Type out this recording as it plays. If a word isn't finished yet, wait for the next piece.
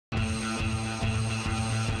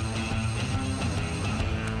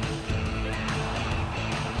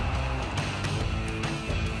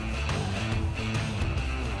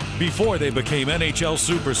before they became NHL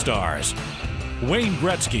superstars. Wayne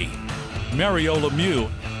Gretzky, Mario Lemieux,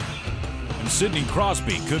 and Sidney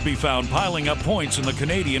Crosby could be found piling up points in the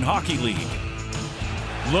Canadian Hockey League.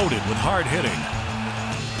 Loaded with hard hitting,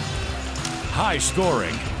 high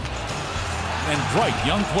scoring, and bright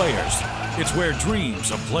young players, it's where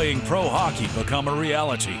dreams of playing pro hockey become a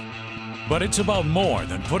reality. But it's about more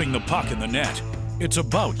than putting the puck in the net. It's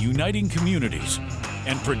about uniting communities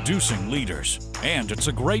and producing leaders. And it's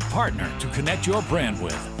a great partner to connect your brand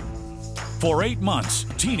with. For 8 months,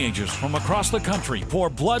 teenagers from across the country pour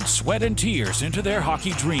blood, sweat, and tears into their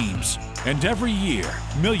hockey dreams. And every year,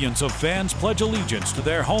 millions of fans pledge allegiance to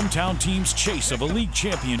their hometown team's chase of a league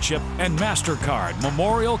championship and MasterCard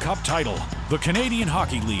Memorial Cup title. The Canadian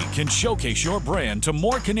Hockey League can showcase your brand to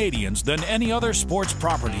more Canadians than any other sports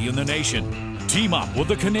property in the nation. Team up with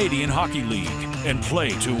the Canadian Hockey League and play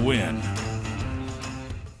to win.